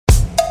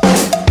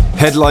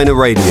Headliner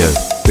Radio,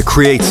 the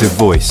creative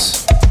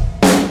voice.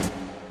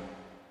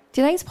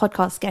 Today's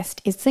podcast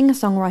guest is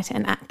singer-songwriter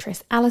and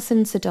actress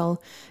Alison Sudol,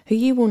 who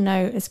you will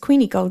know as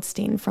Queenie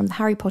Goldstein from the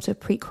Harry Potter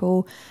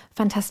prequel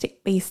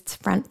Fantastic Beasts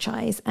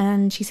franchise.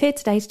 And she's here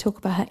today to talk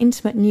about her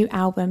intimate new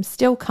album,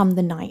 Still Come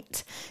the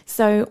Night.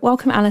 So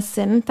welcome,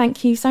 Alison.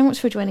 Thank you so much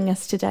for joining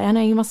us today. I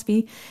know you must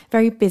be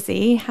very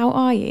busy. How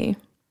are you?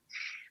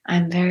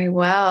 I'm very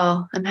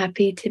well. I'm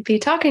happy to be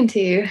talking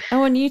to you.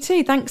 Oh, and you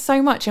too. Thanks so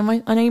much.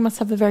 And I know you must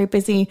have a very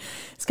busy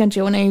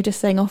schedule. I know you're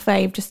just saying off air,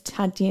 you've just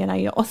had,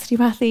 your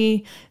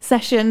osteopathy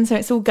session. So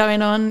it's all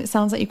going on. It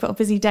sounds like you've got a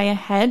busy day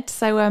ahead.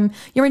 So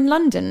you're in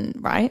London,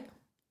 right?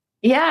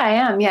 Yeah, I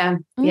am. Yeah.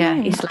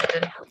 Yeah, East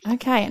London.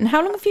 Okay. And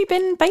how long have you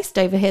been based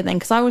over here then?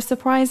 Because I was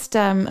surprised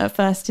at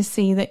first to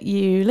see that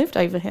you lived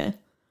over here.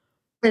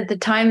 The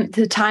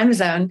time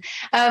zone.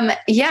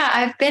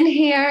 I've been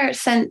here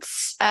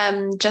since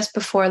just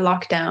before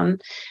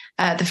lockdown,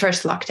 the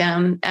first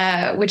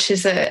lockdown, which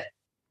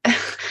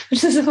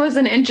was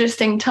an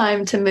interesting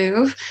time to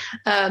move.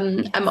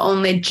 I'm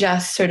only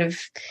just sort of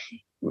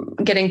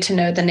getting to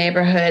know the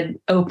neighborhood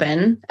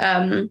open.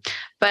 My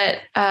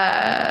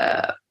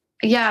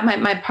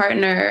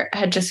partner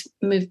had just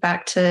moved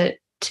back to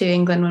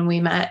England when we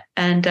met,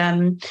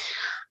 and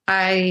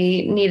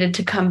I needed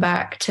to come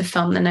back to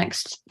film the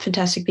next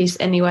Fantastic Beasts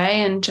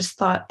anyway, and just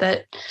thought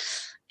that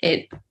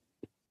it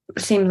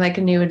seemed like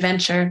a new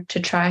adventure to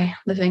try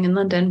living in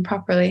London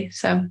properly.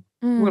 So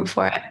went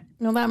for it.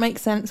 Well, that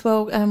makes sense.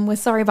 Well, we're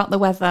sorry about the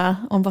weather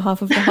on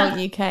behalf of the whole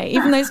UK,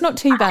 even though it's not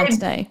too bad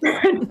today.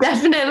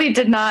 Definitely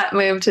did not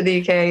move to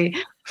the UK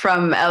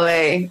from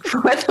LA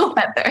for the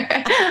weather.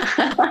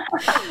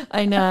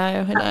 I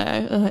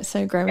know. Oh, it's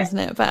so grim, isn't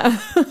it? But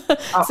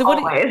so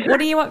what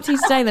are you up to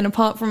today then,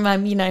 apart from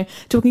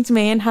talking to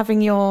me and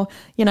having your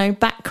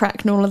back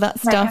crack and all of that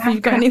stuff? Have you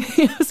got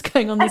anything else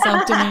going on this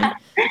afternoon?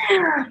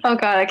 Oh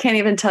God, I can't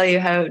even tell you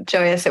how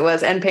joyous it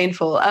was and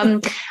painful.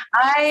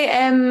 I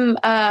am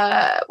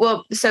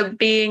so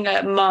being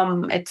a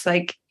mom, it's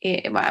like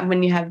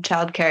when you have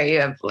childcare, you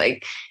have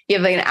like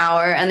an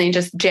hour, and then you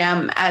just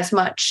jam as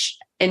much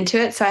into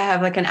it. So I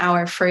have like an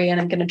hour free, and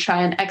I'm going to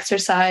try and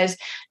exercise,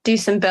 do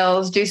some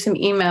bills, do some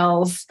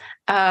emails,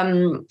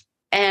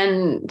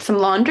 and some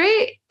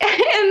laundry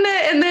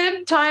in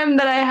the time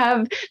that I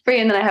have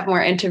free. And then I have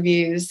more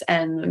interviews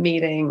and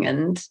meeting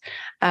and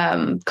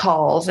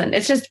calls. And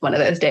it's just one of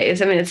those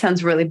days. I mean, it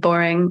sounds really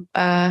boring.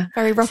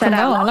 Very rock and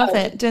roll. I love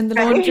it. Doing the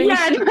laundry.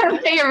 Yeah,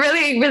 you're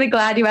really, really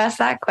glad you asked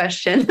that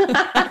question.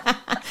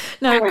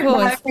 No, of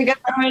course.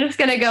 I'm just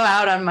going to go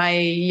out on my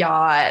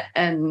yacht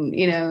and,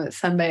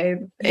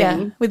 sunbathe.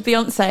 Yeah, with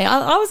Beyonce.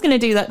 I was going to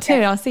do that too.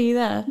 Yeah. I'll see you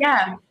there.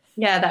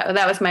 Yeah,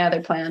 that was my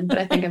other plan, but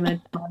I think I'm going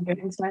to do laundry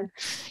instead.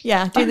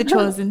 Yeah, do the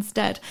chores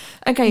instead.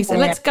 Okay, so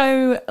let's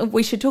go.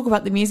 We should talk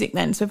about the music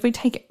then. So if we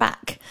take it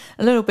back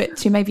a little bit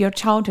to maybe your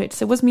childhood.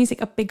 So was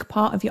music a big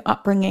part of your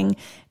upbringing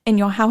in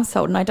your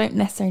household? And I don't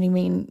necessarily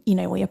mean,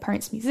 were your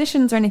parents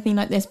musicians or anything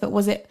like this, but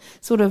was it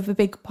sort of a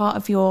big part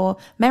of your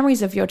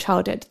memories of your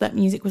childhood that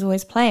music was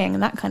always playing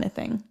and that kind of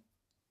thing?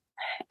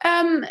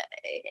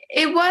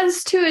 It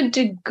was to a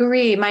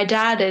degree. My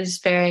dad is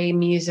very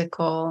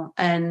musical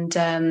and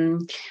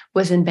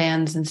was in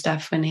bands and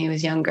stuff when he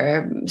was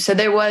younger. So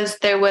there was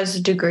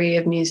a degree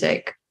of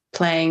music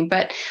playing,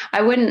 but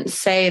I wouldn't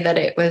say that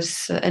it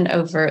was an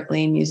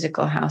overtly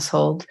musical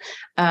household,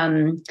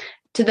 to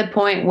the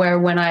point where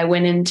when I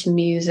went into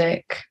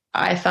music,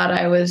 I thought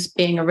I was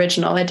being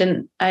original. I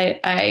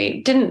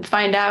didn't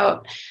find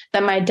out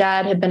that my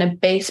dad had been a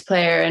bass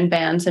player in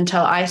bands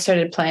until I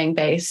started playing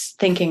bass,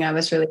 thinking I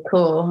was really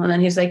cool. And then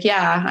he's like,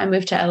 yeah, I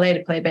moved to LA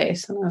to play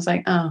bass. And I was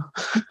like, oh,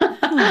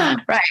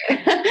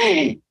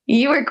 right.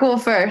 You were cool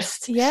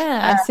first.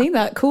 Yeah, I see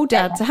that. Cool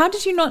dad. So how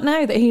did you not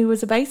know that he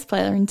was a bass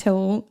player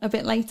until a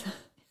bit later?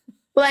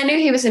 Well, I knew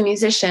he was a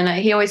musician.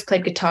 He always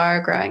played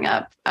guitar growing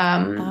up.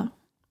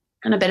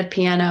 And a bit of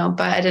piano,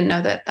 but I didn't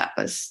know that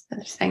was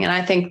the thing. And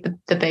I think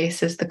the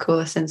bass is the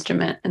coolest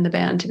instrument in the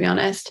band, to be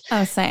honest.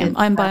 Oh, same.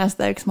 I'm biased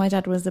though, because my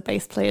dad was a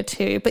bass player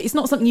too. But it's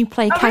not something you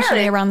play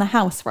casually around the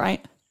house,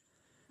 right?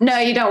 No,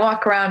 you don't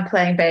walk around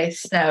playing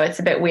bass. No, it's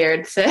a bit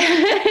weird. So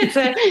it's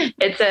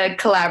a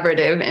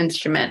collaborative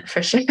instrument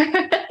for sure.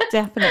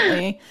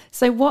 Definitely.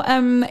 So what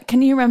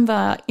can you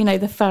remember,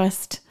 the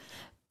first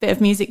bit of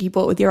music you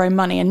bought with your own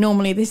money? And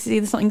normally this is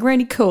either something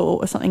really cool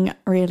or something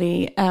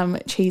really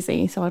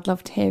cheesy, so I'd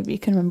love to hear if you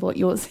can remember what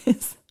yours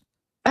is.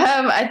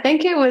 I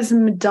think it was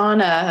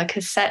Madonna, a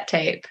cassette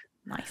tape.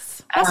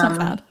 Nice. That's not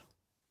bad.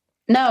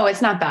 No,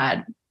 it's not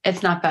bad.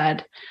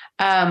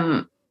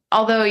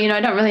 Although,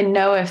 I don't really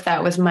know if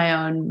that was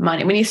my own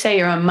money. When you say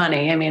your own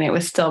money, I mean, it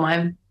was still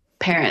my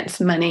parents'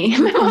 money.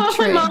 True.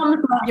 My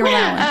mom's money. Your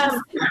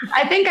allowance.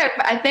 I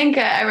think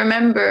I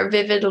remember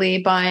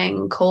vividly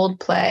buying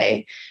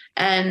Coldplay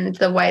and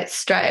the White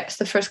Stripes,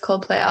 the first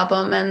Coldplay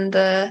album, and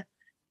I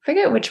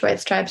forget which White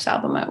Stripes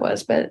album it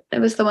was, but it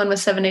was the one with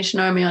Seven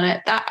Nation Army on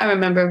it. That I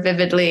remember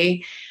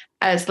vividly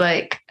as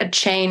like a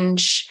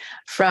change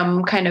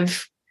from kind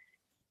of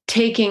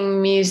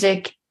taking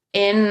music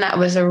that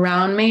was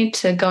around me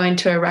to going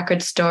to a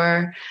record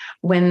store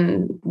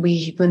when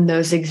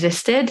those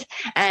existed,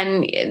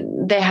 and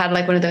they had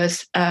like one of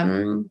those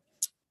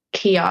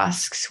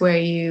kiosks where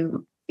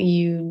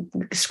you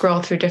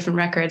scroll through different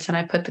records, and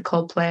I put the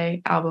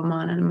Coldplay album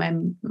on, and my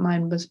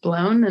mind was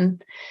blown.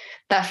 And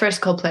that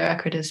first Coldplay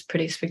record is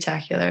pretty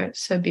spectacular.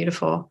 It's so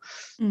beautiful.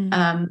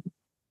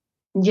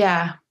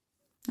 Yeah.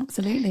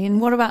 Absolutely.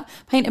 And what about,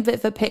 paint a bit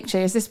of a picture?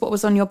 Is this what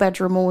was on your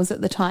bedroom walls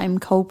at the time?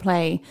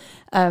 Coldplay,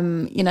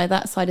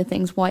 that side of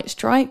things, White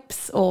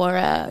Stripes, or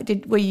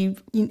were you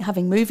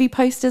having movie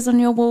posters on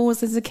your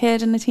walls as a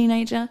kid and a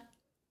teenager?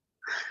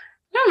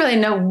 I don't really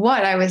know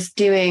what I was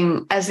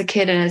doing as a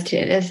kid and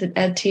as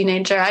a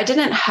teenager. I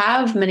didn't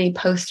have many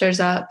posters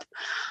up.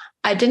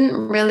 I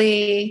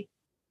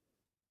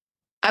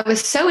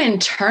was so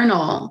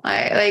internal.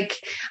 I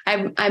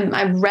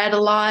read a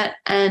lot,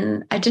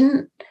 and I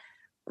didn't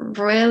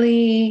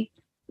really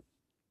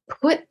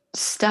put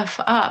stuff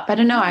up. I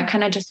don't know. I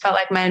kind of just felt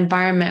like my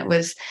environment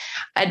was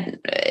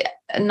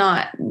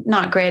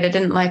not great. I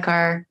didn't like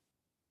our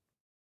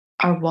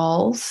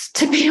walls,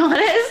 to be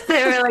honest.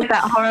 They were like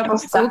that horrible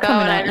stucco.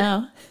 I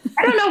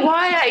don't know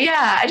why.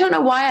 I don't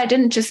know why I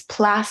didn't just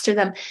plaster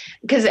them,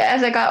 because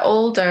as I got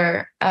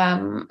older,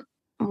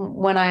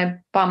 when I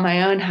bought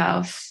my own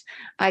house,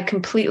 I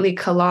completely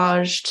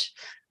collaged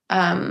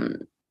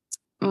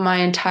my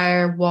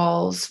entire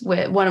walls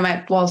with one of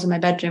my walls in my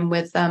bedroom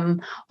with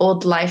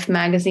old Life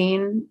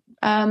magazine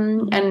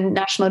and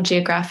National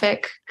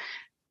Geographic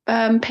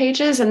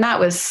pages. And that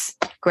was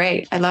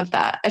great. I love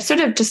that. I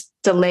sort of just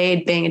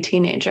delayed being a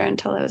teenager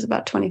until I was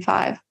about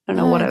 25. I don't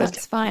know what I was doing.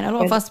 That's fine. A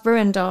lot of us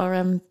ruined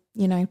our,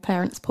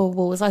 parents' poor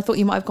walls. I thought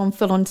you might have gone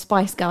full on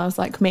Spice Girls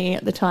like me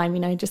at the time,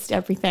 just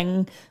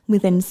everything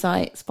within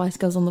sight, Spice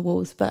Girls on the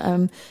walls. But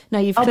no,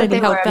 you've clearly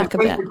held back a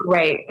bit. They were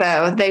great,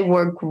 though. They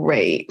were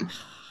great.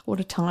 What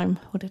a time.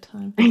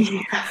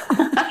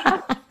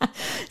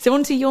 So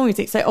on to your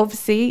music. So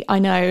obviously I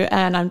know,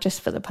 and I'm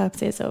just for the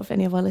purposes of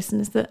any of our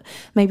listeners that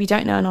maybe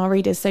don't know and our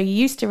readers, so you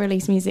used to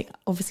release music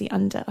obviously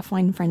under A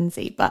Fine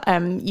Frenzy, but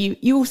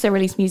you also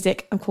release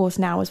music of course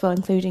now as well,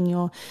 including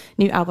your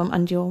new album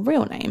under your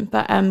real name.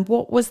 But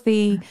what was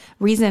the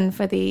reason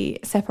for the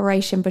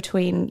separation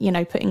between,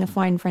 putting A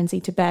Fine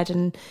Frenzy to bed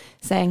and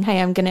saying,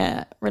 hey, I'm going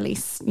to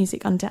release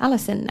music under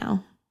Alison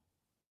now?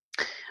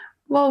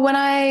 Well,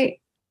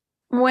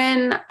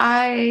 when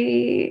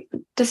I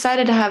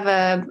decided to have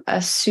a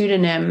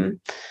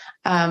pseudonym,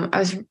 I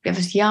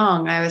was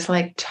young. I was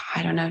like,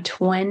 I don't know,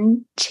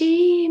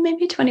 20,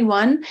 maybe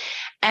 21.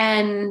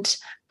 And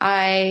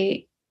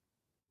I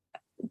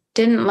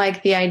didn't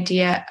like the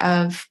idea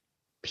of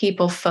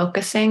people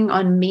focusing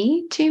on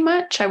me too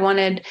much. I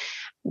wanted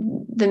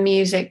the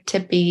music to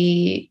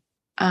be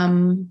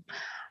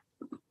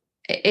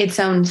its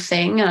own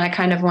thing, and I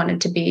kind of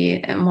wanted to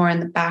be more in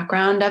the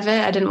background of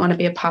it. I didn't want to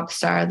be a pop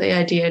star. The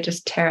idea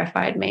just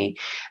terrified me,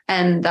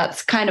 and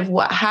that's kind of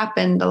what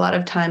happened a lot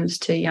of times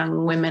to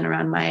young women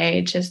around my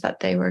age, is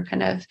that they were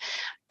kind of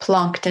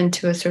plonked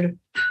into a sort of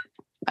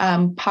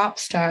pop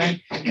star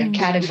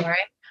category.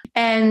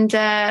 And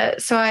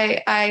so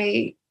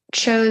I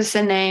chose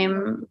a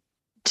name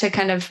to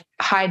kind of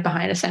hide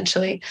behind,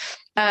 essentially.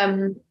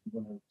 And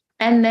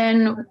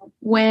then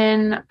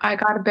when I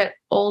got a bit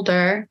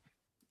older,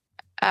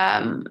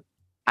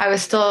 I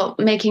was still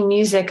making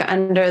music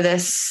under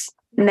this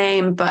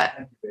name, but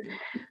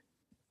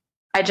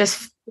I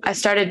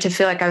started to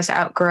feel like I was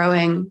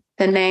outgrowing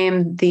the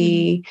name,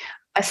 the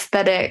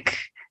aesthetic,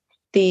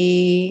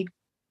 the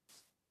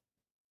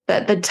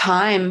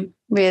time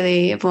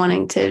really of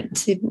wanting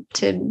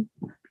to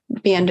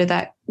be under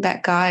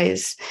that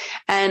guise.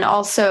 And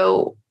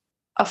also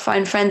A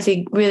Fine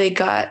Frenzy really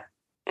got,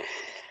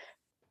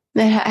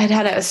 it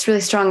had a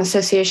really strong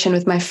association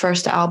with my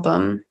first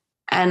album.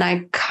 And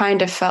I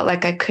kind of felt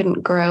like I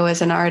couldn't grow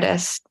as an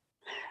artist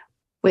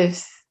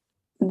with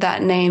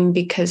that name,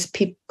 because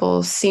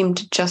people seemed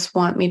to just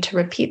want me to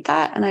repeat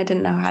that. And I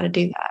didn't know how to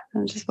do that.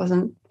 It just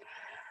wasn't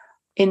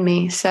in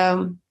me.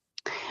 So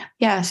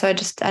yeah, so I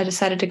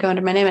decided to go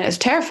under my name, and it was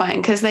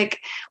terrifying because like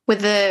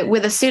with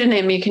a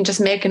pseudonym, you can just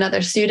make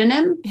another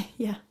pseudonym.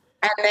 Yeah.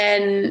 And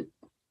then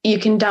you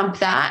can dump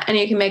that and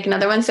you can make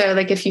another one. So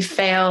like if you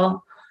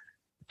fail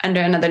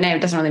under another name, it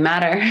doesn't really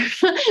matter.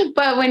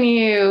 But when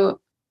you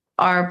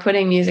are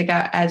putting music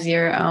out as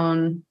your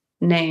own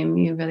name,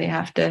 you really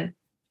have to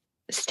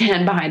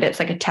stand behind it. It's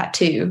like a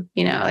tattoo,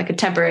 like a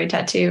temporary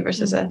tattoo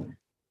versus a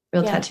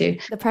real tattoo.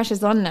 The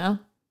pressure's on now.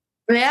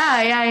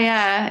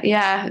 Yeah.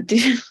 Yeah.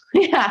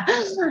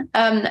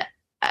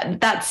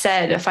 That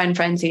said, A Fine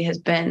Frenzy has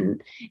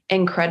been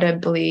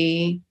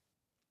incredibly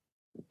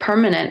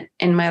permanent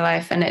in my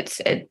life, and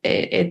it's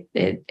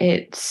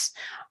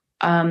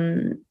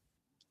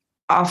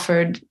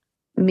offered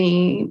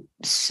me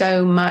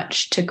so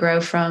much to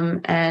grow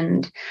from,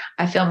 and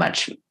I feel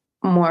much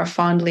more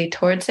fondly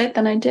towards it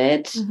than I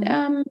did.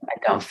 I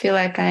don't feel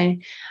like I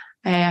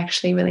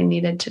actually really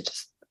needed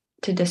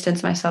to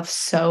distance myself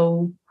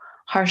so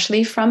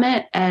harshly from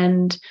it.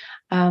 And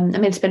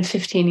it's been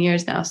 15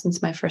 years now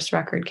since my first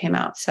record came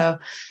out, so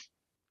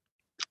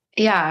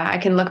yeah, I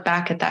can look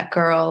back at that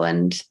girl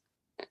and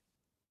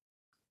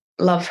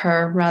love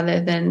her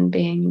rather than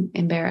being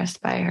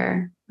embarrassed by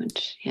her,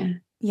 which, yeah.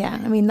 Yeah,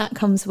 I mean, that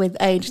comes with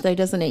age though,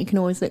 doesn't it? You can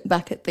always look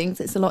back at things.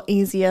 It's a lot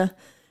easier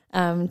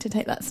to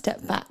take that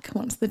step back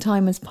once the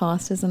time has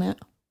passed, isn't it?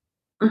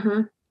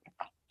 Mm-hmm.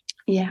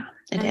 Yeah,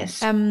 it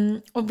is.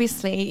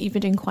 Obviously, you've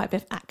been doing quite a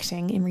bit of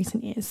acting in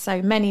recent years,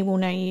 so many will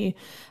know you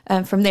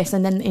from this,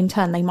 and then in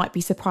turn they might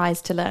be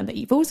surprised to learn that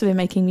you've also been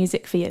making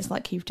music for years,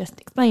 like you've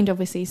just explained,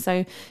 obviously.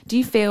 So do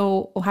you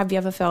feel, or have you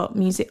ever felt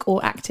music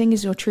or acting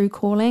is your true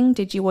calling?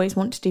 Did you always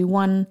want to do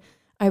one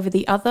over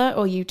the other,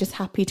 or are you just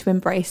happy to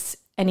embrace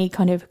any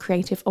kind of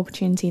creative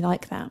opportunity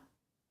like that?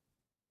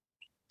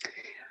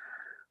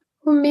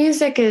 Well,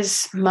 music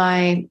is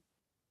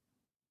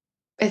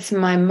it's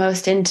my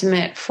most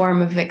intimate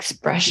form of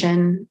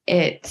expression.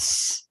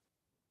 It's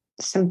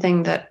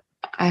something that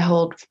I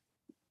hold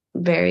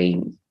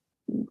very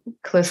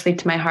closely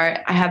to my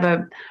heart. I have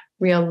a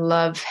real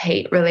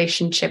love-hate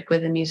relationship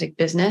with the music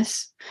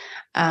business.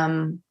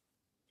 But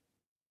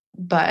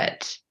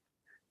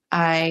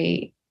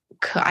I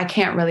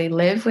can't really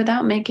live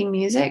without making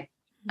music.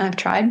 I've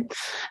tried.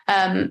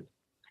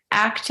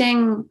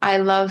 Acting, I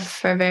love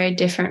for very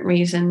different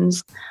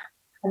reasons.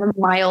 I'm a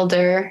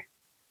milder.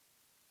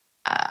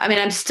 I'm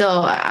just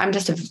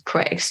a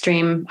quite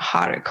extreme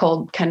hot or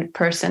cold kind of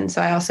person.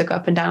 So I also go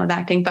up and down with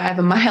acting, but I have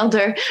a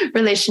milder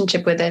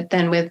relationship with it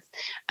than with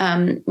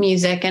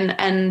music.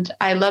 And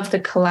I love the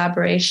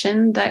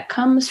collaboration that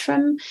comes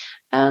from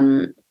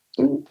the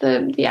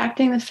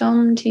acting, the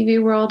film,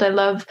 TV world. I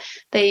love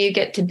that you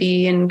get to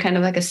be in kind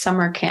of like a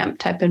summer camp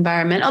type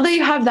environment, although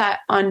you have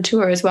that on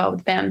tour as well with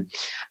the band.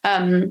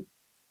 And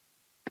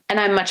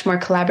I'm much more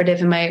collaborative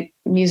in my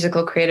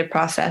musical creative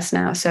process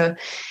now. So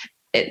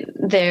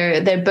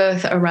they're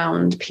both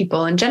around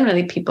people, and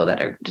generally people that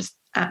are just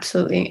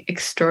absolutely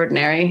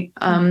extraordinary.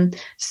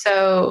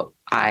 So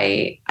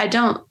I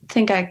don't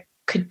think I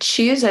could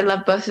choose. I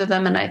love both of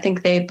them, and I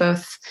think they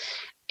both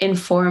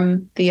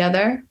inform the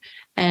other.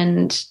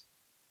 And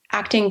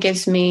acting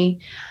gives me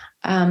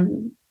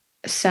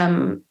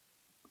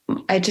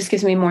it just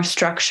gives me more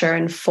structure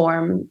and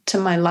form to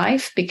my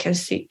life,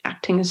 because the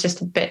acting is just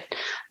a bit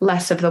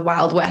less of the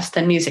Wild West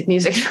than music.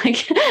 Music's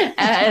like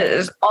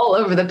is all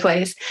over the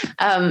place.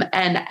 And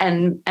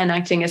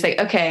acting is like,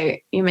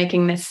 okay, you're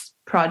making this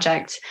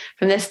project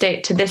from this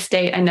date to this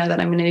date. I know that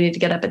I'm going to need to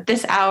get up at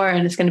this hour,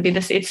 and it's going to be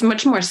this. It's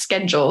much more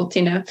scheduled,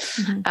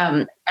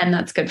 Mm-hmm. And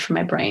that's good for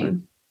my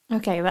brain.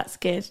 Okay, that's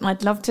good. And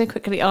I'd love to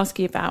quickly ask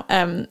you about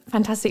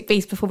Fantastic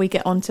Beasts before we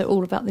get on to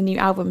all about the new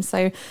album.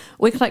 So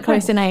we're quite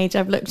close in age,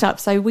 I've looked up.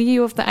 So were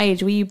you of the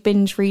age, were you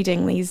binge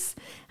reading these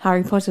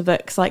Harry Potter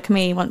books like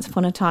me once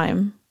upon a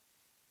time?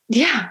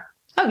 Yeah.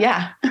 Oh,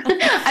 yeah.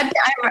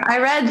 I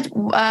read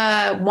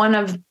one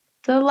of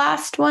the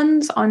last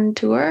ones on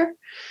tour.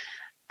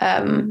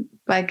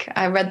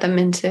 I read them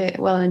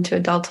into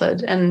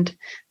adulthood, and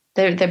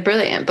they're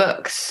brilliant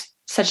books.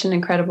 Such an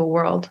incredible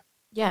world.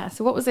 Yeah.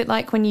 So what was it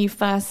like when you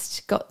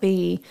first got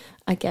the,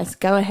 I guess,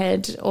 go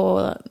ahead,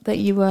 or that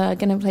you were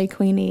going to play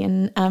Queenie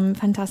in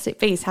Fantastic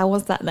Beasts? How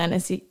was that then,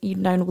 as you'd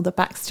known all the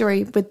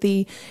backstory with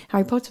the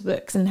Harry Potter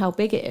books and how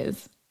big it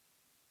is?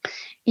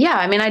 Yeah,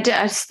 I mean, I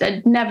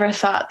never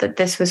thought that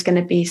this was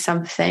going to be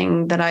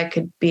something that I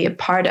could be a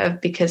part of,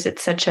 because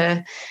it's such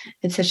a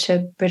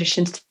British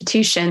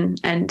institution,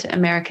 and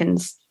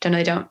Americans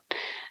generally don't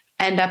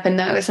end up in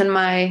those. And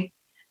I'm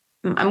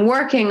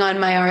working on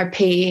my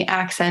RP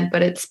accent,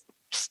 but it's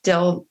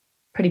still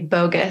pretty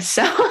bogus.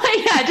 So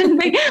yeah, I didn't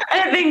think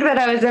that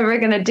I was ever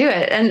going to do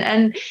it.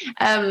 And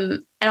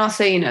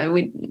also,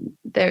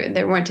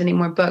 there weren't any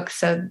more books.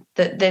 So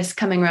this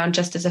coming around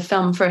just as a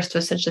film first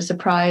was such a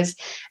surprise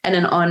and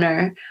an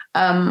honor.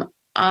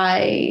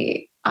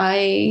 I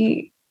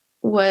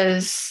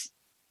was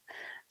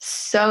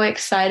so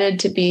excited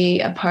to be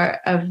a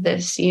part of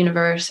this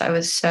universe. I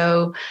was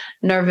so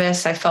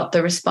nervous. I felt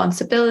the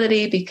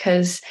responsibility,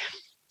 because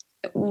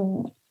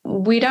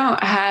we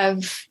don't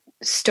have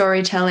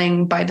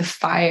storytelling by the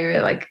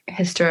fire like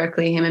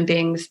historically human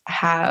beings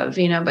have,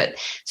 but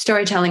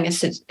storytelling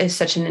is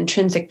such an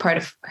intrinsic part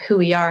of who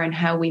we are and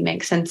how we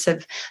make sense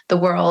of the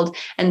world.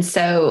 And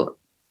so,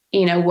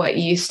 what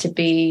used to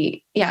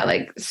be,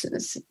 like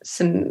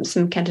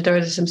some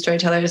cantadores or some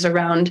storytellers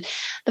around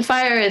the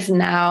fire is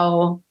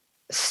now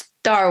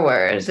Star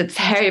Wars, it's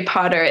Harry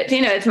Potter,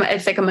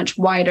 it's like a much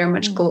wider,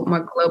 much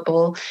more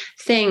global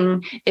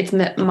thing. It's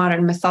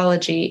modern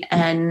mythology.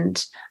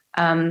 And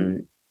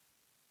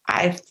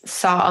I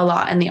saw a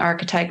lot in the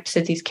archetypes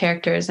of these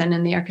characters, and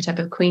in the archetype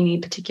of Queenie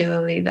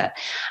particularly, that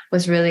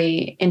was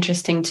really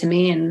interesting to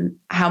me, and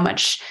how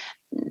much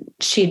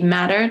she'd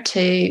matter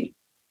to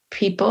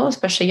people,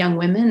 especially young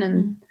women.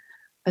 And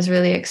I was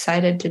really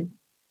excited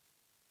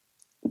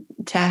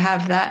to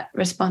have that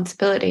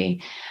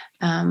responsibility.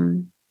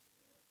 Her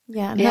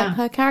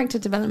character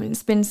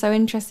development's been so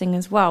interesting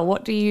as well.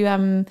 What do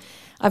you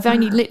I've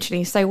only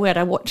literally, so weird,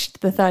 I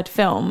watched the third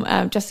film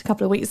just a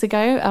couple of weeks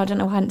ago. I don't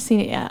know, I hadn't seen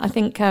it yet. I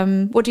think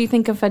what do you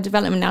think of her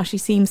development now? She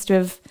seems to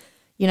have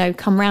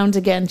come round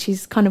again.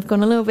 She's kind of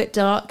gone a little bit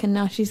dark, and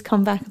now she's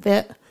come back a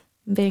bit,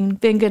 being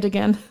good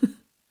again.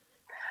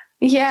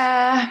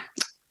 Yeah,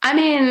 I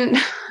mean,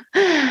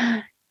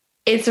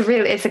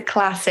 it's a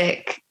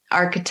classic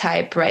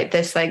archetype, right?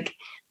 This like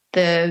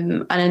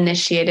the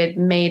uninitiated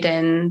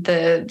maiden,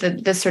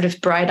 the sort of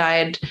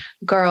bright-eyed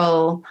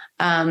girl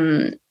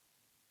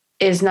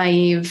is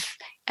naive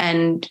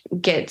and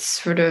gets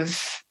sort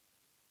of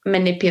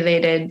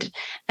manipulated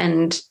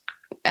and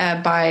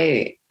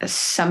by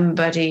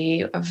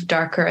somebody of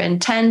darker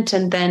intent,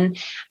 and then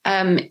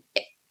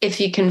if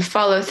you can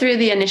follow through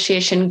the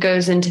initiation,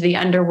 goes into the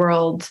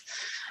underworld,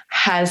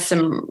 has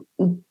some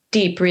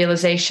deep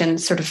realization,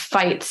 sort of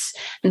fights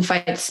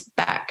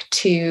back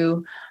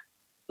to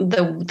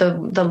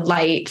the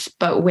light,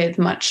 but with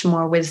much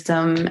more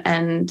wisdom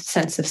and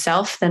sense of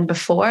self than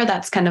before.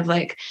 That's kind of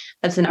like,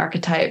 that's an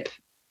archetype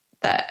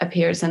that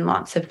appears in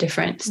lots of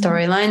different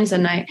storylines.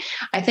 And I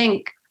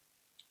think,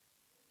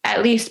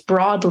 at least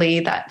broadly,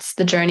 that's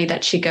the journey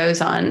that she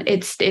goes on.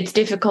 It's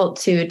difficult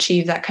to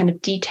achieve that kind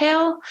of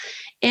detail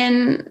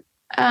in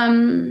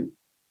a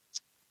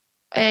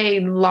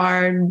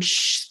large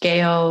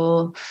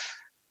scale,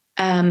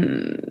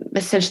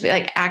 essentially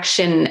like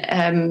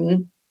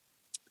action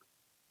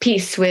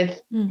piece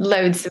with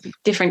loads of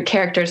different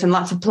characters and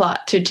lots of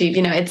plot to achieve.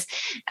 It's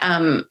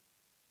I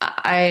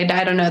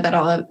don't know that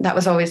all of that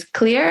was always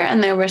clear,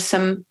 and there were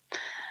some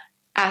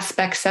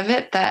aspects of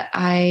it that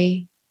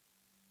I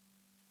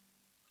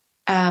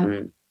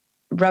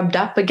rubbed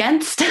up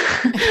against.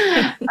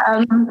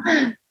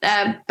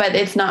 But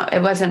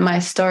it wasn't my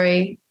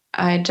story.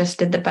 I just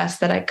did the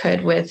best that I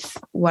could with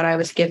what I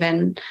was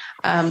given.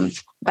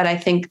 But I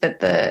think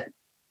that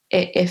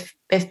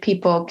if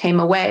people came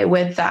away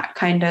with that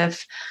kind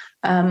of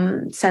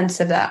sense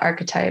of that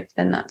archetype,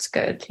 then that's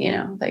good.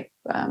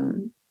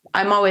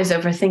 I'm always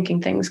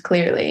overthinking things,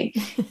 clearly.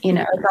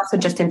 It's also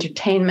just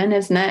entertainment,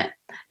 isn't it?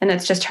 And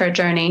it's just her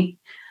journey.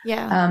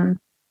 Yeah.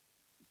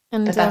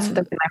 And but that's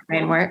the way my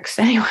brain works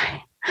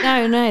anyway.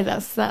 No,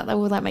 that's that.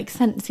 Well, that makes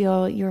sense.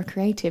 You're a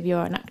creative.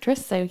 You're an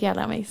actress, so yeah,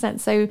 that makes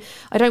sense. So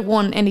I don't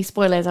want any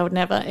spoilers. I would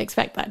never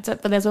expect that.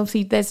 But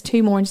there's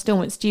 2 more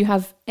installments. Do you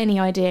have any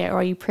idea, or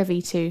are you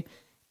privy to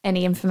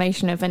any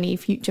information of any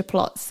future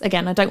plots?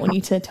 Again, I don't want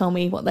you to tell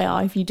me what they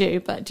are if you do,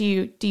 but do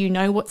you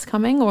know what's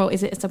coming, or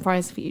is it a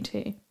surprise for you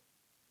too?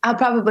 I'll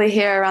probably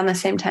hear around the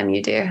same time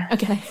you do.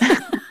 Okay,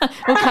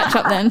 we'll catch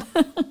up then.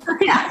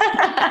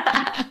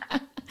 Yeah.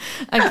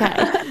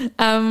 Okay,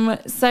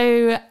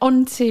 so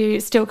on to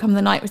Still Come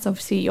the Night, was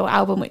obviously your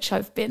album, which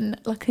I've been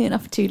lucky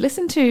enough to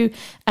listen to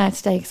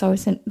today, because I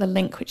was sent the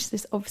link, which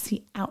is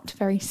obviously out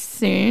very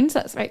soon, so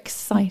that's very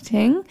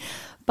exciting.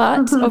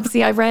 But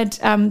obviously I read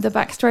the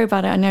backstory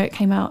about it. I know it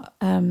came out,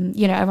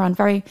 around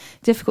very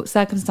difficult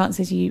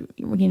circumstances. You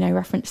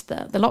referenced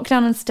the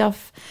lockdown and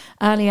stuff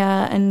earlier.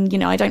 And,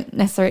 I don't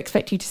necessarily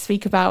expect you to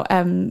speak about,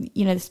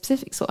 the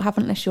specifics sort of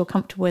happen unless you're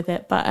comfortable with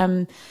it. But,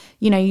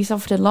 you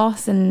suffered a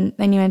loss, and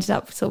then you ended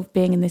up sort of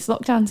being in this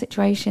lockdown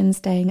situation,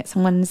 staying at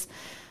someone's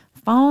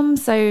farm.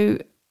 So,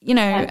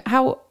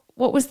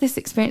 what was this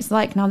experience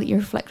like now that you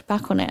reflect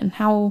back on it? And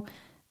how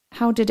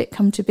did it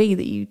come to be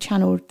that you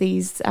channeled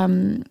these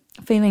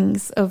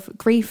feelings of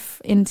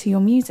grief into your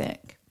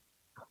music?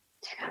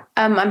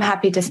 I'm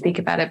happy to speak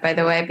about it, by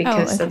the way,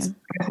 because that's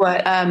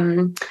what.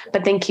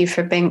 But thank you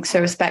for being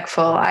so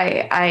respectful.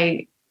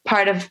 I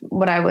part of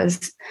what I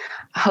was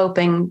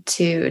hoping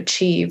to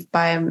achieve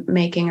by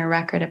making a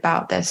record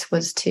about this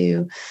was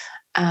to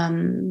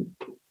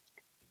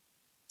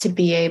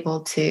be able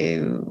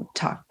to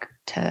talk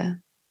to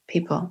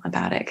people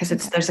about it, because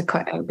there's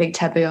quite a big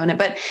taboo on it.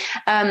 But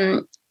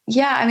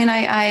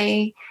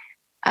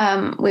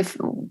we've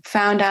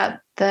found out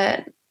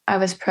that I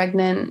was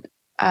pregnant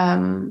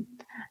on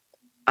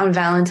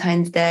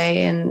Valentine's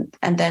Day, and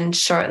then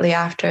shortly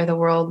after, the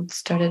world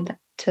started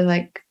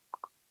to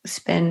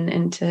spin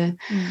into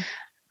a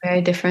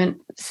very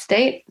different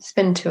state,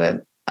 spin to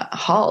a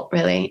halt,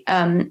 really.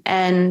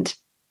 And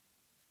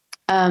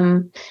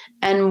when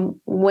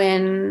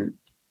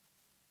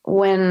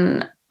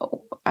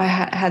I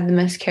had the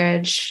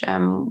miscarriage,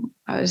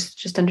 I was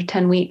just under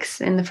 10 weeks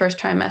in the first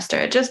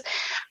trimester.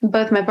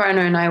 Both my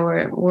partner and I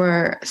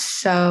were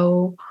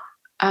so,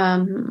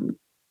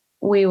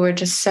 we were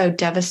just so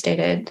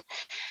devastated.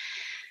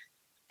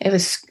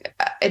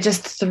 It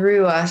just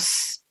threw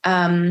us.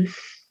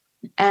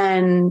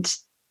 And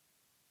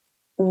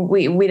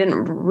we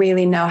didn't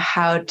really know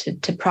how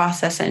to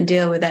process it and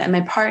deal with it. And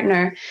my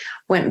partner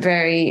went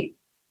very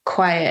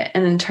quiet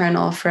and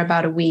internal for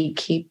about a week.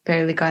 He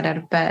barely got out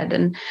of bed,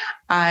 and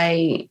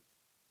I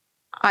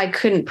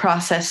couldn't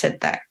process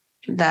it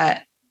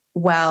that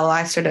well.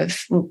 I sort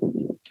of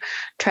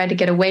tried to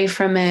get away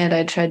from it.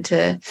 I tried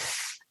to,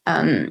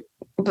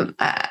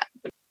 but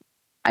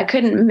I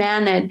couldn't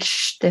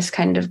manage this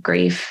kind of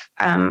grief,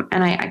 and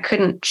I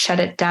couldn't shut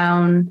it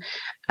down.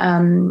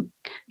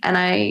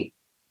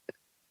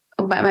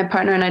 But my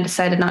partner and I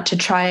decided not to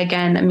try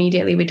again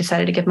immediately. We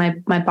decided to give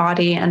my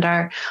body and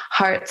our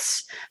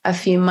hearts a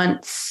few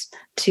months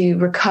to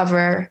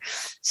recover.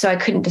 So I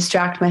couldn't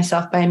distract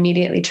myself by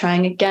immediately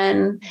trying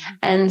again.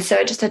 And so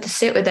I just had to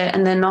sit with it.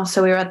 And then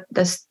also we were at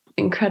this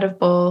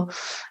incredible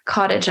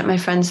cottage at my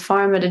friend's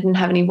farm. I didn't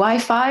have any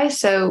Wi-Fi,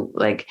 so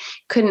like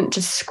couldn't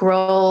just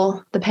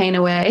scroll the pain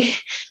away,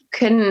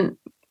 couldn't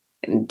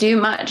do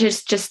much,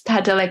 just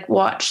had to like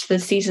watch the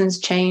seasons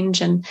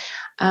change and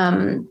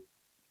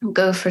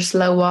go for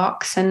slow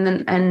walks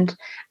and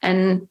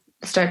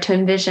start to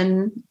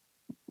envision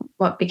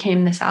what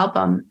became this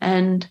album.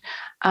 And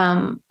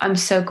I'm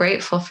so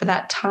grateful for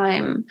that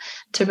time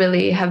to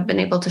really have been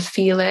able to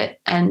feel it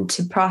and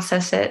to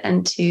process it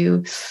and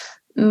to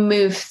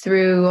move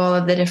through all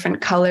of the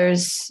different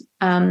colors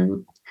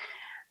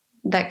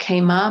that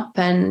came up.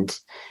 And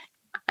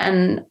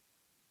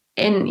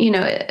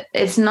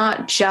it's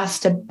not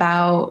just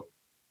about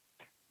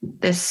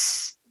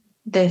this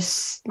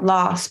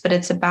loss, but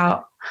it's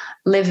about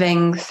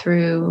living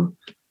through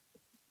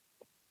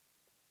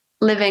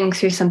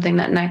something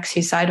that knocks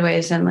you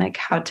sideways, and like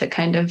how to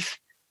kind of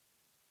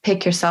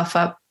pick yourself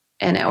up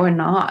in it or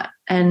not.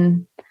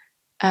 And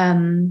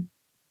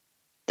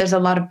there's a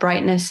lot of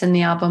brightness in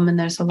the album, and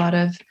there's a lot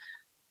of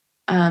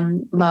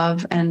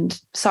love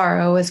and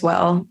sorrow as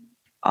well,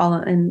 all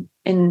in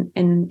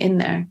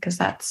there, because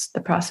that's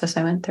the process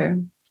I went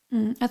through.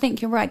 I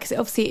think you're right, because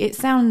obviously it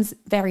sounds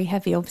very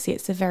heavy. Obviously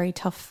it's a very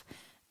tough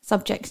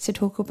subject to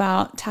talk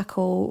about,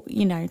 tackle,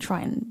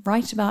 try and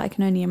write about. I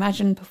can only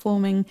imagine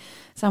performing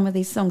some of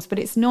these songs, but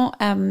it's not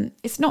a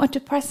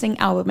depressing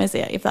album, is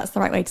it? If that's the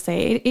right way to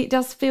say it. It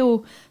does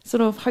feel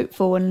sort of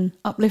hopeful and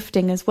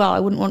uplifting as well. I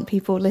wouldn't want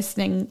people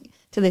listening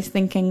to this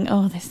thinking,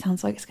 oh, this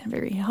sounds like it's going to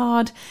be really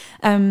hard.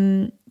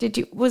 Were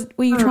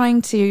you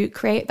trying to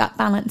create that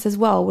balance as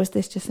well? Was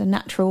this just a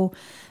natural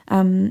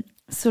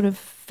sort of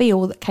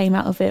feel that came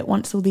out of it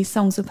once all these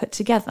songs were put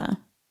together?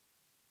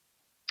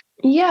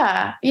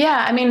 Yeah.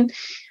 I mean,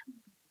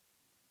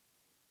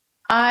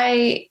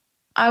 I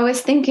was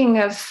thinking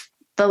of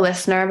the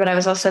listener, but I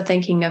was also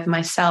thinking of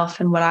myself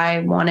and what I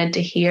wanted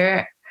to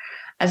hear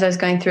as I was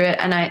going through it.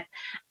 And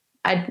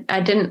I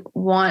didn't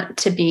want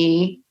to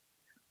be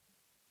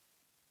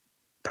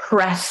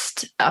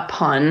pressed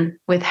upon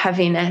with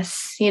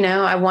heaviness.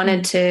 I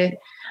wanted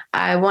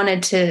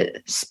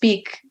to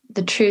speak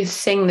the truth,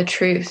 sing the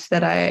truth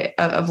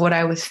of what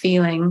I was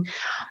feeling,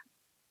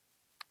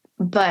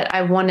 but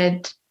I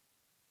wanted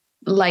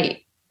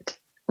light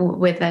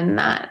within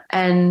that,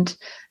 and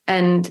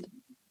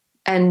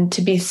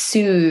to be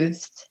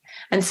soothed,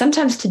 and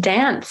sometimes to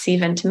dance,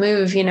 even to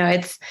move.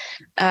 It's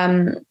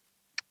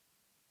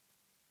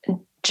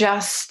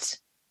just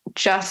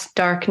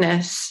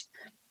darkness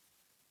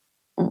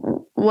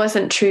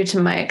wasn't true to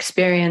my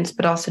experience,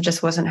 but also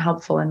just wasn't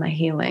helpful in my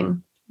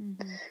healing.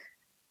 Mm-hmm.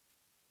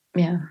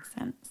 Yeah. Makes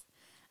sense.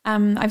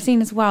 I've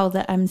seen as well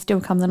that Still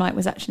Come the Night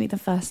was actually the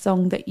first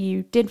song that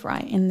you did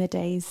write in the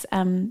days,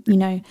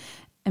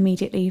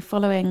 immediately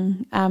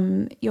following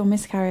your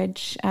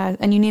miscarriage,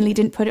 and you nearly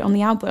didn't put it on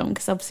the album,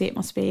 because obviously it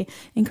must be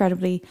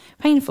incredibly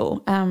painful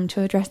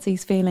to address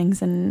these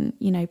feelings and,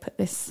 put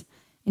this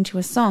into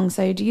a song.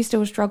 So do you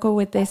still struggle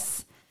with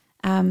this,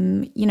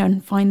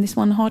 and find this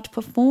one hard to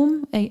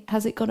perform?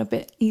 Has it got a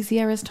bit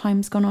easier as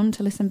time's gone on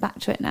to listen back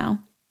to it now?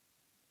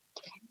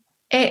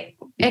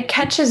 It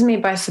catches me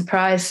by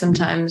surprise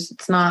sometimes.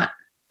 It's not,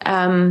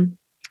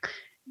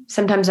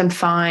 sometimes I'm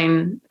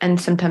fine and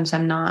sometimes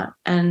I'm not.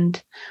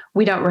 And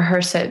we don't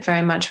rehearse it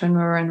very much when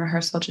we're in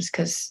rehearsal, just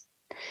because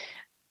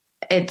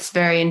it's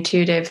very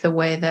intuitive the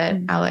way that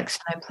Alex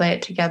and I play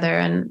it together.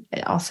 And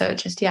it also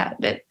just,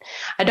 I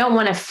don't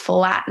want to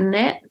flatten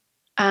it.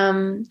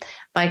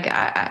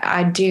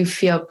 I do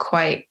feel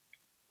quite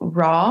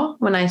raw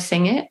when I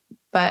sing it,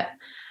 but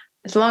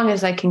as long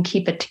as I can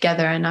keep it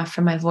together enough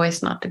for my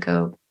voice not to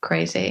go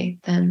crazy,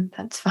 then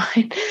that's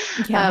fine.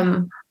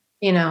 Yeah.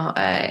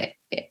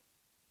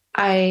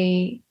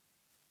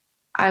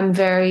 I'm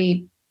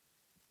very,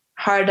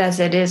 hard as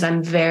it is,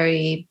 I'm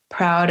very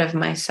proud of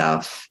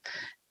myself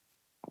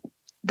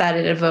that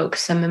it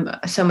evokes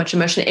so much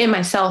emotion in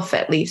myself,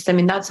 at least. I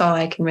mean, that's all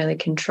I can really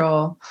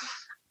control.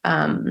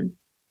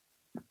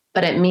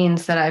 But it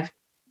means that I've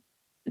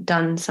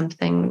done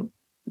something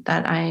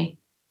that I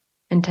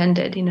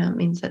intended. It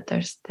means that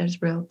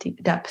there's real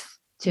deep depth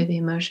to the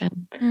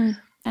emotion.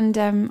 And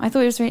I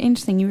thought it was very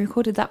interesting. You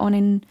recorded that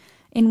one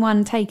in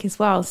one take as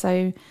well.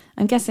 So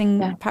I'm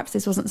guessing perhaps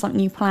this wasn't something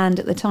you planned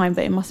at the time,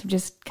 but it must have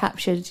just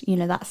captured,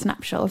 that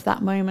snapshot of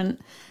that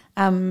moment.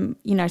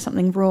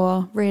 Something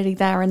raw, really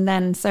there and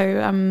then.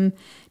 So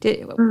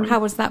how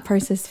was that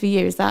process for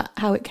you? Is that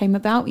how it came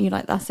about? Were you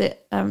like, that's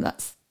it?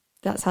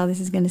 That's how this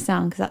is going to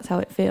sound, because that's how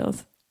it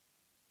feels.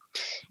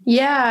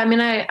 Yeah, I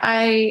mean,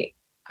 I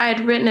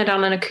had written it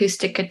on an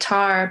acoustic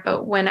guitar,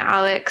 but when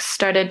Alex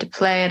started to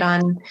play it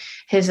on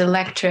his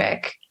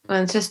electric,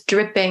 well, it's just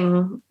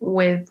dripping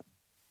with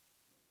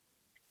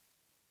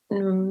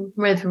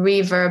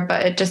reverb,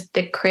 but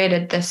it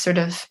created this sort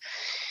of,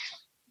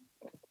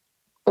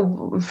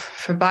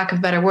 for lack of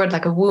a better word,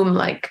 like a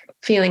womb-like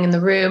feeling in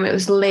the room. It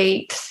was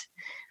late,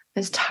 I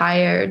was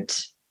tired,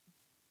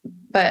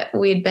 but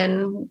we'd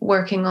been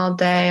working all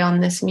day on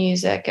this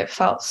music. It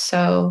felt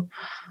so,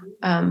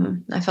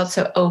 I felt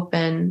so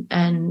open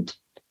and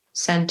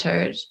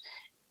centered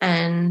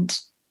and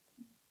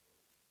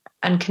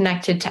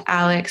connected to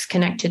Alex,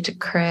 connected to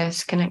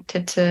Chris,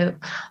 connected to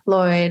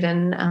Lloyd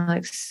and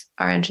Alex,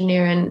 our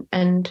engineer.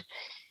 And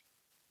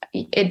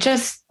it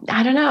just,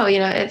 I don't know,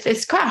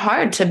 it's quite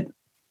hard to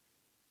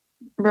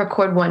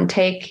record one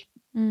take.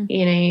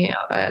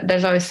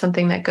 There's always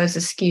something that goes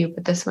askew,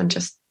 but this one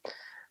just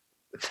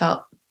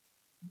felt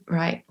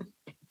right.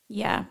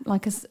 Yeah,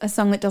 like a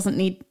song that doesn't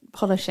need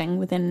polishing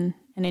within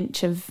an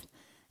inch of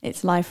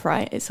its life,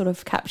 right? It sort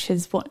of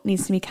captures what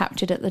needs to be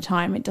captured at the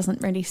time. It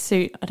doesn't really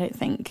suit, I don't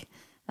think,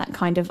 that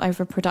kind of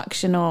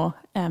overproduction or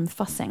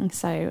fussing.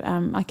 So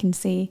I can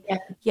see,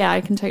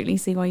 I can totally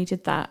see why you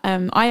did that.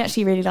 I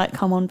actually really like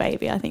Come On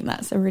Baby. I think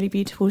that's a really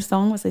beautiful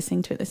song. I was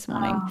listening to it this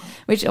morning,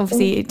 which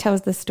obviously it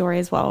tells the story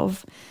as well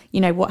of,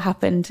 what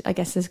happened, I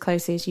guess, as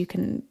closely as you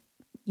can,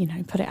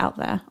 put it out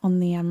there on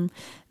the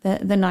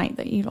night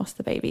that you lost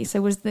the baby.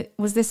 So was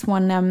this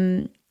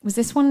one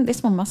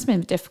must have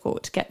been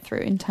difficult to get through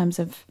in terms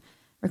of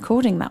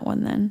recording that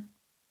one then?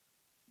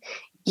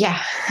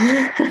 Yeah.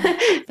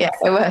 Yeah,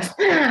 it was.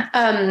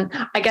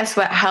 I guess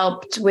what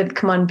helped with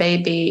Come On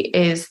Baby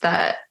is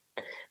that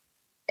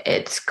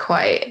it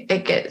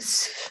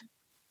gets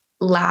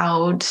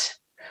loud,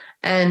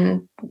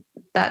 and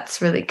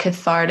that's really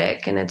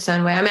cathartic in its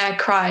own way. I mean, I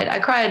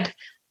cried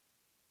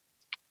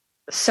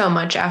so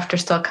much after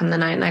Still Come the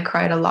Night, and I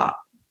cried a lot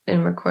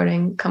in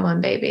recording Come On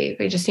Baby.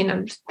 We just,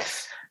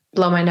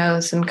 blow my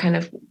nose and kind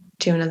of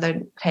do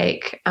another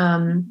take.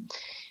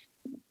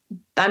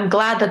 I'm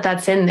glad that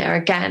that's in there.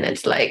 Again,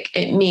 it's like,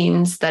 it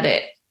means that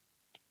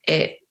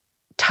it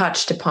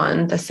touched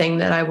upon the thing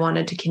that I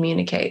wanted to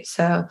communicate.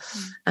 So,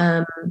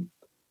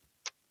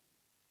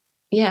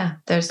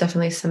 there's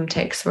definitely some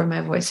takes where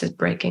my voice is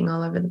breaking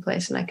all over the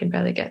place and I can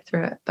barely get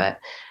through it. But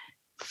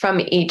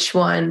from each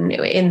one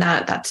in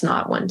that's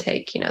not one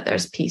take,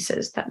 there's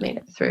pieces that made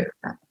it through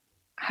that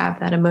have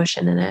that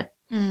emotion in it.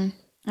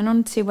 And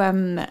on to,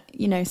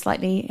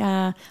 slightly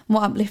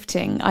more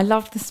uplifting. I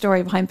love the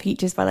story behind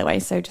Peaches, by the way,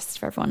 so just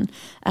for everyone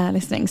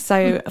listening.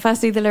 So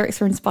firstly, the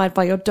lyrics were inspired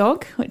by your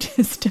dog, which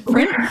is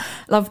different.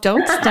 Love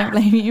dogs, don't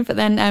blame you. But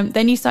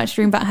then you started to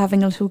dream about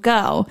having a little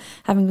girl,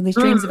 having these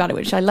dreams about it,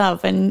 which I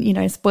love.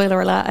 And, spoiler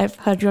alert, I've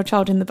heard your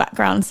child in the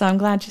background. So I'm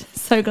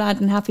so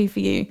glad and happy for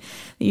you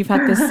that you've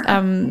had this,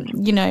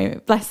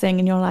 blessing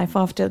in your life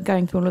after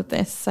going through all of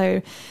this.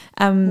 So,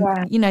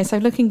 so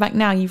looking back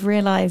now, you've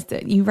realised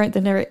that you wrote the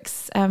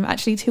lyrics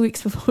actually 2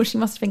 weeks before she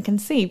must have been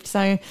conceived.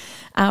 So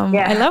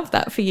I love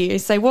that for you.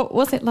 So what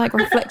was it like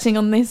reflecting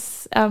on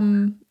this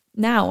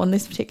now on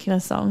this particular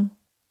song?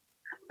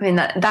 I mean,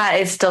 that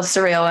is still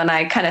surreal. And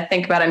I kind of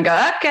think about it and go,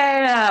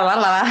 okay,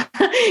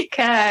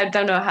 I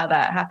don't know how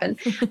that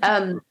happened.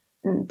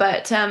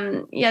 But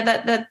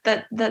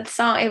that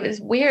song, it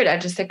was weird.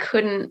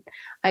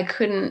 I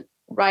couldn't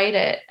write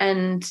it,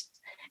 and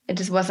it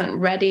just wasn't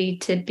ready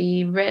to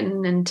be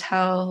written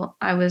until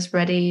I was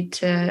ready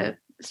to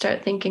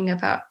start thinking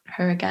about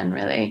her again,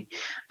 really.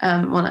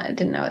 I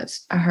didn't know it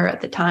was her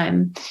at the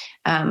time,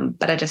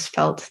 but I just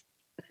felt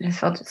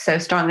it so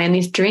strongly. And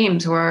these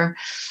dreams were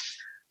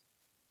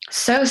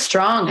so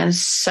strong and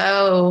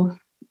so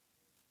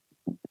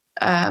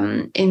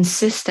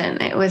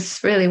insistent. It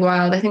was really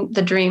wild. I think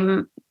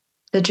the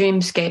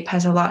dreamscape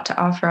has a lot to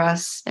offer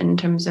us in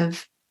terms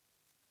of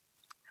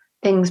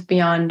things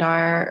beyond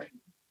our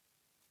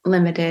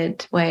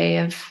limited way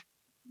of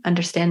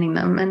understanding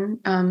them.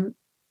 And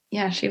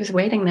she was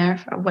waiting there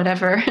for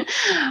whatever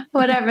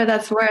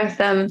that's worth.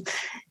 And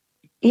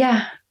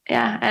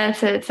it's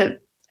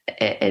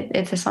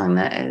a song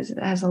that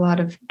has a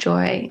lot of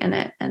joy in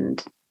it,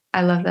 and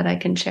I love that I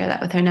can share that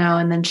with her now.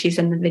 And then she's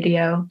in the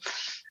video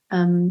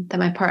that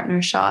my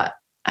partner shot,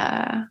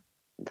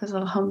 those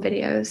little home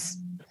videos.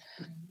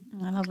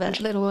 I love that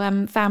little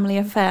family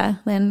affair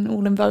then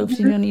all involved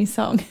in your new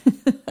song.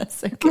 That's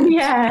so good.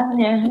 Yeah.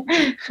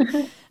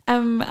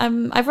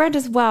 I've read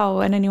as well,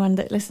 and anyone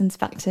that listens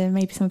back to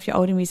maybe some of your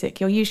older music,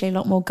 you're usually a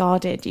lot more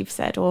guarded, you've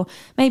said, or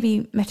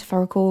maybe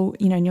metaphorical,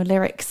 in your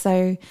lyrics.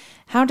 So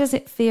how does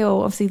it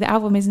feel? Obviously the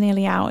album is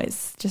nearly out.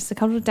 It's just a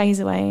couple of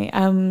days away.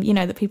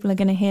 That people are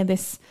going to hear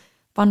this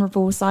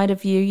vulnerable side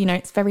of you.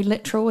 It's very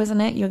literal, isn't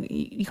it?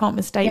 You can't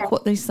mistake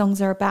what these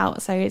songs are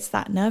about. So it's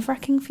that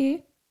nerve-wracking for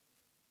you?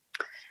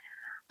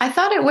 I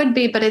thought it would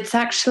be, but it's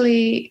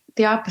actually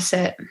the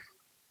opposite.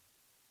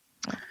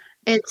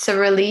 It's a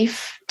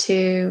relief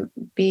to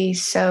be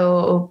so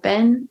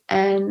open,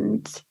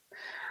 and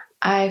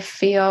I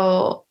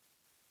feel,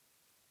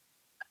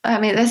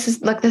 this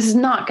is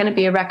not going to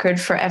be a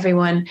record for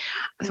everyone,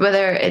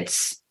 whether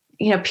it's,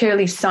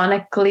 purely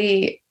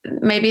sonically,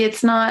 maybe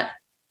it's not,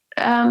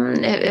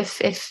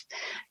 if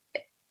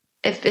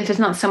it's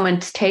not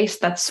someone's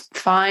taste, that's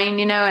fine,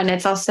 and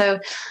it's also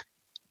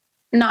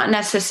not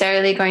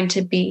necessarily going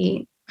to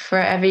be for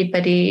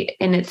everybody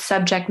in its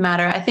subject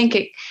matter. I think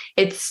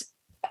it's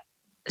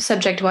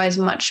subject-wise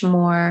much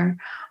more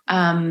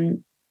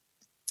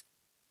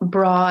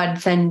broad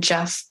than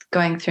just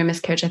going through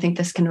miscarriage. I think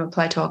this can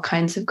apply to all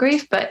kinds of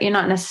grief, but you're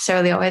not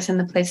necessarily always in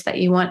the place that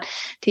you want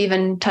to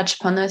even touch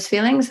upon those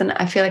feelings. And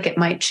I feel like it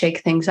might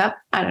shake things up.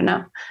 I don't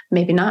know.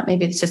 Maybe not.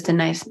 Maybe it's just a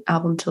nice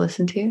album to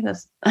listen to.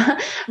 That's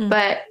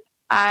But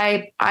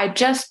I'm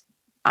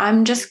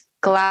just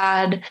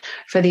glad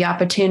for the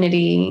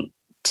opportunity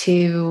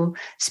to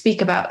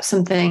speak about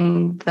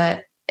something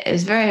that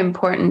is very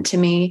important to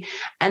me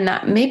and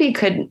that maybe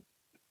could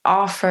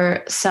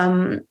offer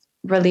some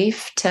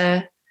relief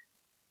to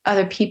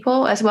other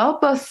people as well,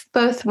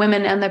 both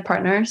women and their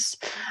partners.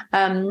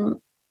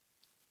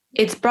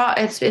 It's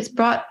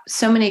brought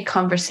so many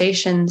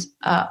conversations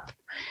up,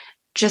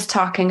 just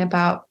talking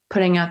about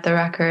putting out the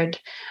record.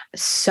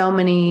 So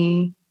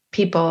many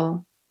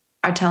people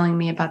are telling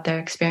me about their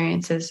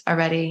experiences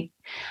already.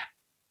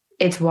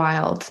 It's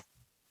wild.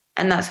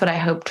 And that's what I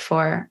hoped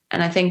for.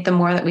 And I think the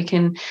more that we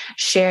can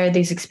share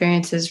these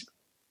experiences,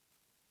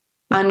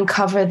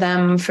 uncover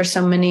them for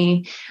so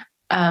many,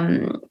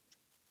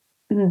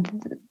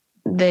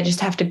 they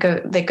just have to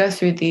go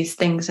through these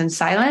things in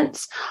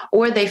silence,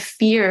 or they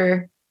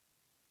fear.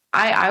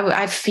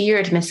 I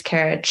feared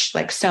miscarriage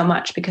like so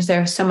much because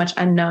there's so much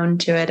unknown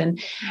to it, and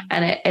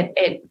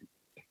it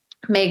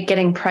made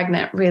getting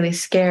pregnant really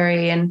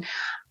scary. And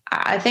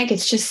I think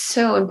it's just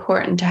so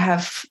important to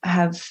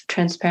have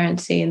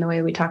transparency in the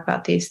way we talk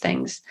about these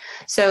things.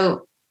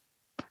 So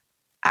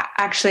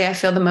actually, I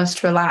feel the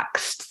most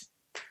relaxed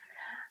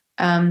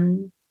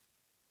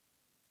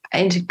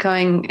into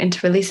going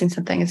into releasing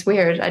something. It's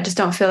weird. I just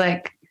don't feel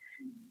like,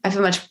 I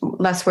feel much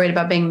less worried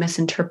about being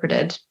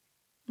misinterpreted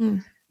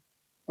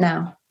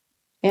now.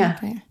 Yeah.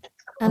 Okay.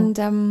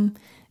 And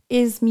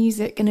is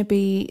music going to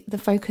be the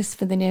focus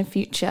for the near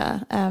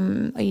future?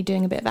 Are you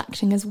doing a bit of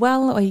acting as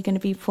well? Or are you going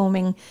to be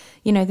performing,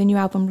 the new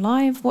album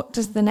live? What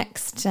does the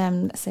next,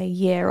 let's say,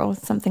 year or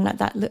something like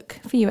that look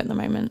for you at the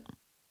moment?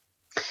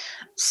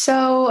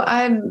 So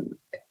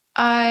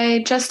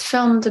I just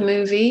filmed a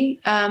movie,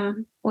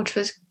 which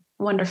was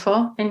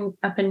wonderful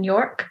up in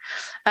York.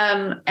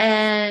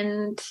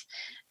 And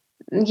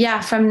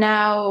yeah, from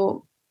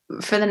now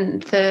for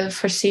the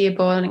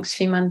foreseeable, the next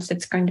few months,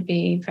 it's going to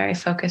be very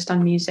focused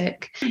on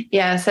music.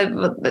 Yeah.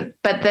 So,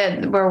 but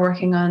then we're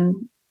working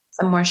on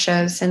some more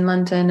shows in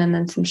London and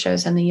then some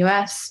shows in the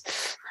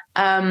US,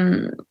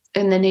 in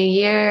the new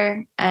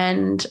year,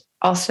 and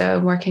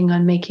also working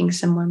on making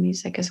some more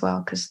music as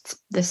well. 'Cause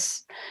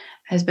this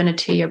has been a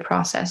 2-year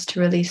process to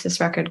release this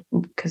record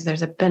because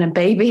there's been a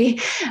baby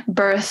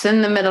birth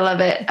in the middle of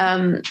it.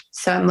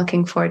 So I'm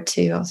looking forward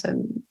to also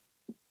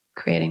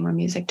creating more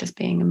music, just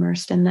being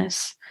immersed in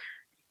this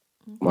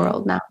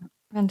world now.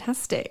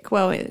 Fantastic.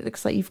 Well, it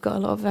looks like you've got a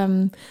lot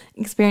of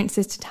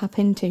experiences to tap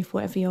into for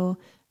whatever your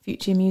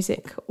future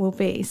music will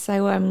be.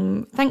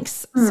 So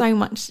thanks so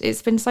much.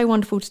 It's been so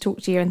wonderful to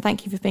talk to you, and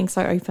thank you for being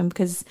so open,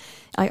 because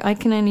I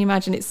can only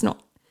imagine it's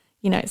not,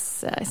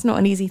 it's not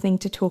an easy thing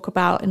to talk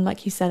about. And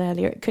like you said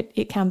earlier,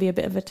 it can be a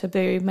bit of a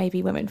taboo.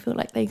 Maybe women feel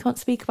like they can't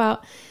speak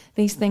about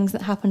these things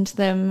that happen to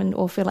them,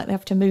 or feel like they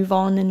have to move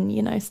on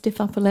and,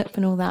 stiff upper lip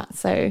and all that.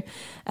 So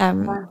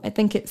I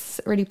think it's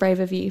really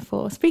brave of you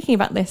for speaking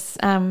about this,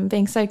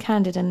 being so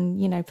candid and,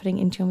 putting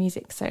it into your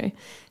music. So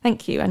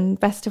thank you, and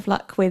best of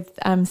luck with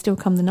Still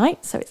Come the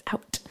Night. So it's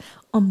out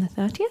on the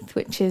 30th,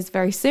 which is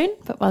very soon,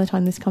 but by the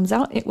time this comes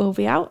out, it will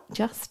be out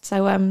just.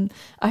 So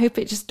I hope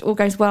it just all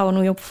goes well and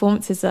all your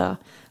performances are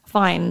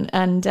fine,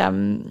 and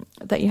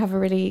that you have a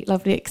really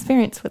lovely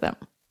experience with them.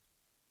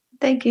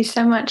 Thank you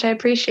so much. I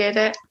appreciate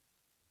it.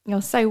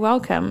 You're so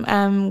welcome.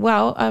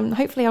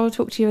 Hopefully I will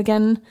talk to you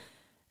again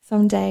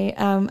someday,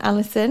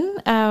 Alison.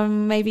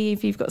 Maybe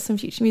if you've got some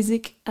future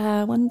music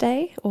one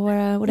day,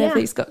 or whatever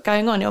you've got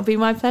going on, it'll be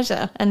my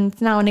pleasure.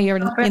 And now I know you're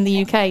in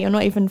the UK, you're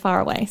not even far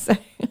away, so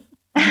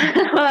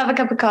we'll have a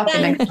cup of coffee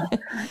next time.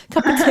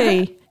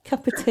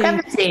 Cup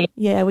of tea.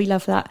 Yeah, we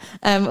love that.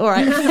 All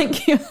right,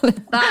 thank you.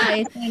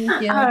 Bye.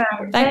 Thank you.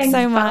 Right, thanks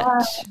so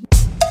much.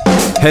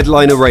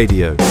 Headliner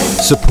Radio,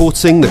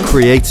 supporting the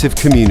creative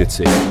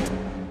community.